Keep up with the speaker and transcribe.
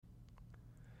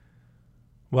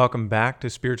Welcome back to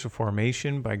Spiritual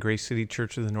Formation by Grace City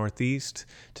Church of the Northeast.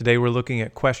 Today we're looking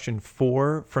at question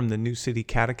 4 from the New City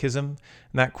Catechism. And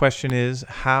that question is,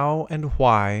 how and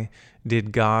why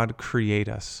did God create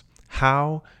us?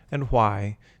 How and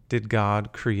why did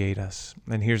God create us?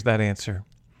 And here's that answer.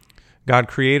 God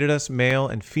created us male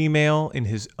and female in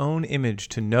his own image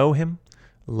to know him,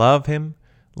 love him,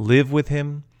 live with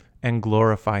him, and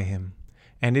glorify him.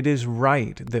 And it is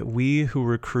right that we who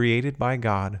were created by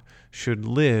God should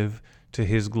live to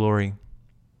his glory.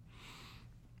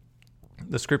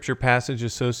 The scripture passage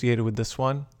associated with this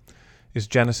one is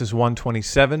Genesis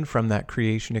 1:27 from that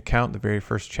creation account, the very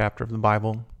first chapter of the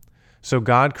Bible. So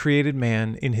God created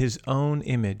man in his own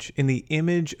image. In the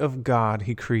image of God,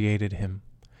 he created him.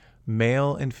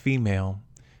 Male and female,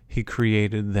 he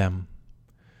created them.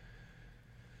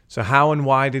 So how and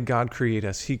why did God create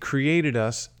us? He created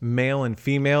us male and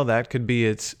female. That could be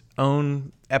its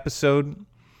own episode.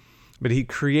 But he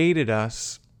created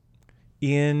us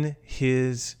in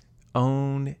his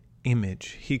own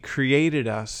image. He created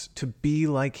us to be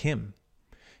like him.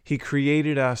 He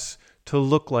created us to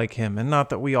look like him. And not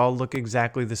that we all look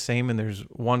exactly the same and there's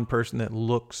one person that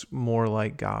looks more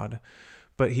like God.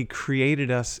 But he created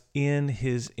us in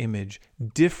his image,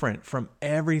 different from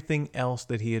everything else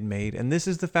that he had made. And this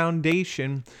is the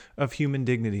foundation of human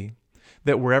dignity,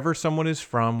 that wherever someone is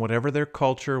from, whatever their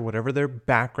culture, whatever their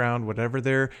background, whatever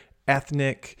their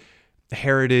ethnic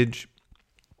heritage,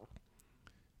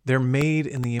 they're made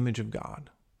in the image of God.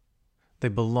 They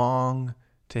belong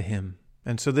to him.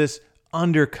 And so this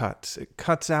undercuts, it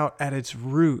cuts out at its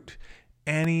root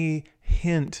any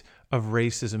hint of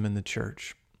racism in the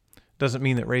church. Doesn't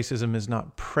mean that racism is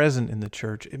not present in the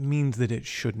church. It means that it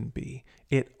shouldn't be.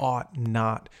 It ought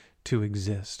not to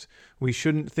exist. We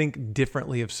shouldn't think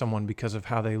differently of someone because of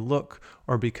how they look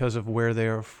or because of where they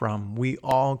are from. We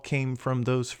all came from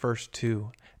those first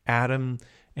two, Adam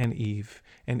and Eve.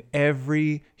 And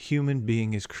every human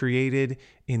being is created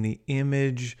in the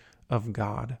image of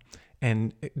God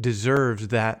and deserves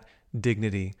that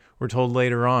dignity. We're told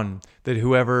later on that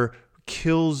whoever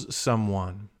kills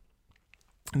someone,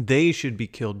 they should be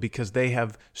killed because they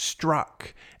have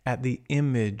struck at the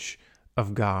image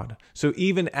of God. So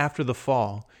even after the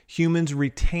fall, humans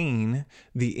retain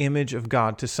the image of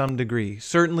God to some degree.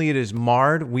 Certainly it is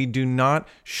marred. We do not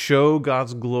show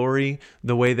God's glory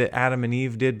the way that Adam and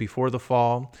Eve did before the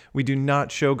fall. We do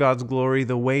not show God's glory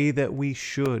the way that we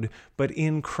should. But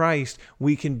in Christ,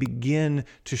 we can begin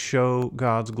to show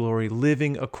God's glory,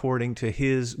 living according to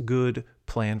his good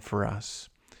plan for us.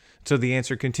 So the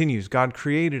answer continues. God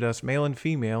created us, male and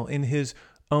female, in his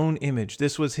own image.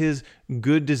 This was his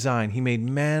good design. He made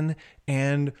men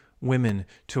and women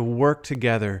to work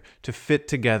together, to fit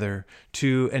together,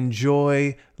 to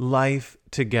enjoy life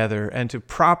together, and to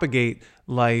propagate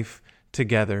life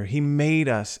together. He made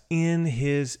us in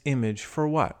his image for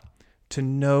what? To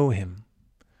know him,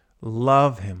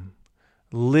 love him,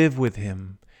 live with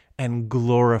him, and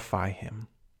glorify him.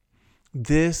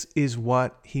 This is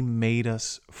what he made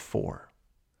us for.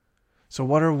 So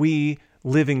what are we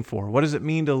living for? What does it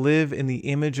mean to live in the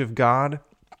image of God?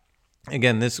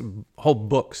 Again, this whole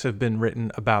books have been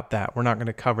written about that. We're not going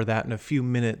to cover that in a few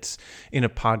minutes in a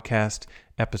podcast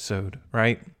episode,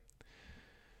 right?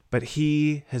 But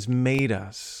he has made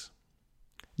us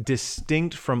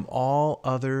distinct from all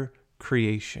other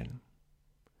creation.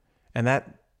 And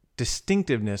that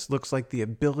distinctiveness looks like the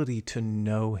ability to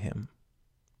know him.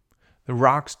 The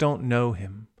rocks don't know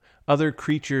him. Other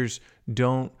creatures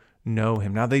don't know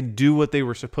him. Now, they do what they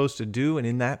were supposed to do, and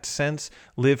in that sense,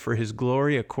 live for his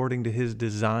glory according to his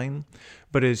design.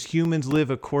 But as humans live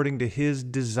according to his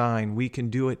design, we can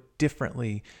do it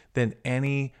differently than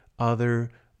any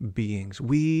other beings.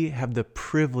 We have the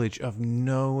privilege of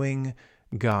knowing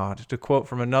God. To quote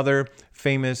from another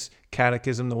famous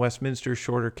catechism, the Westminster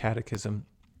Shorter Catechism,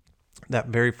 that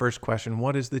very first question,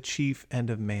 what is the chief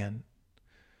end of man?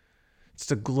 It's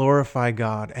to glorify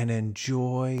God and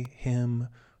enjoy him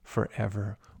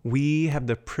forever. We have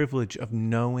the privilege of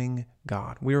knowing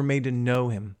God. We were made to know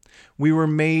him. We were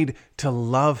made to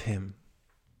love him,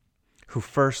 who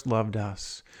first loved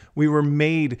us. We were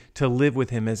made to live with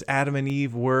him as Adam and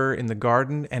Eve were in the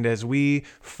garden, and as we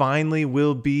finally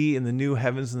will be in the new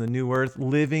heavens and the new earth,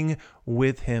 living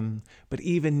with him. But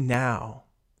even now,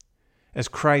 as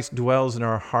Christ dwells in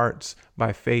our hearts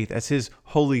by faith, as his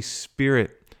Holy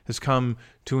Spirit has come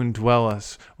to indwell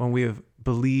us when we have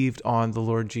believed on the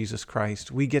Lord Jesus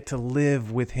Christ, we get to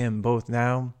live with him both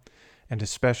now and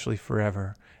especially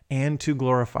forever, and to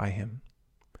glorify him.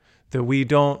 That we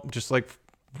don't, just like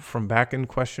from back in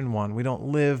question 1, we don't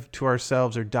live to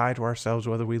ourselves or die to ourselves.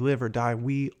 Whether we live or die,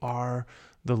 we are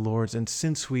the Lord's. And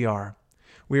since we are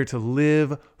to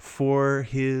live for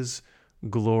his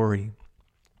glory.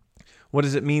 What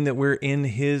does it mean that we're in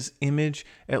his image?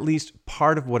 At least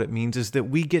part of what it means is that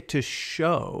we get to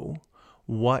show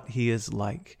what he is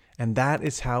like. And that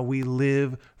is how we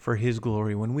live for his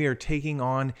glory. When we are taking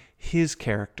on his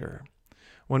character,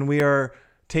 when we are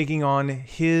taking on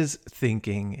his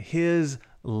thinking, his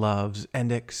loves,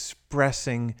 and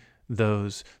expressing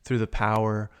those through the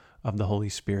power of the Holy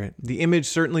Spirit. The image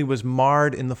certainly was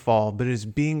marred in the fall, but it is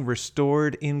being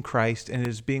restored in Christ, and it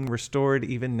is being restored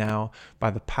even now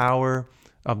by the power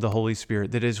of the Holy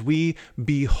Spirit. That as we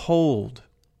behold,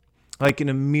 like in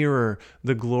a mirror,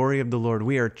 the glory of the Lord,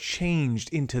 we are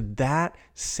changed into that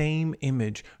same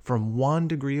image from one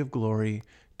degree of glory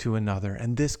to another.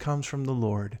 And this comes from the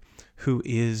Lord, who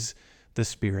is the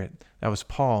Spirit. That was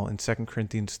Paul in 2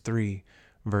 Corinthians 3,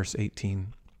 verse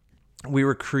 18. We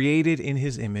were created in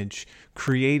his image,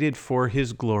 created for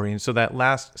his glory. And so that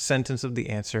last sentence of the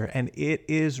answer, and it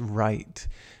is right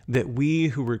that we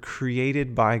who were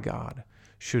created by God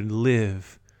should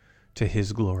live to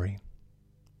his glory.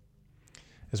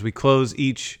 As we close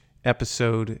each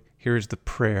episode, here is the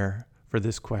prayer for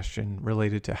this question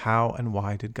related to how and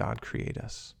why did God create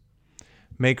us.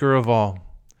 Maker of all,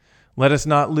 let us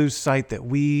not lose sight that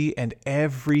we and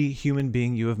every human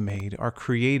being you have made are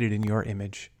created in your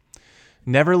image.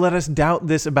 Never let us doubt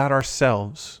this about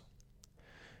ourselves.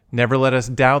 Never let us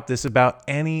doubt this about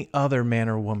any other man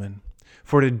or woman,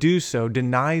 for to do so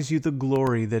denies you the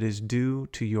glory that is due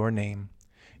to your name.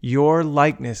 Your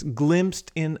likeness,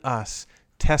 glimpsed in us,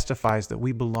 testifies that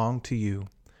we belong to you,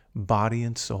 body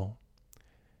and soul.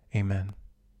 Amen.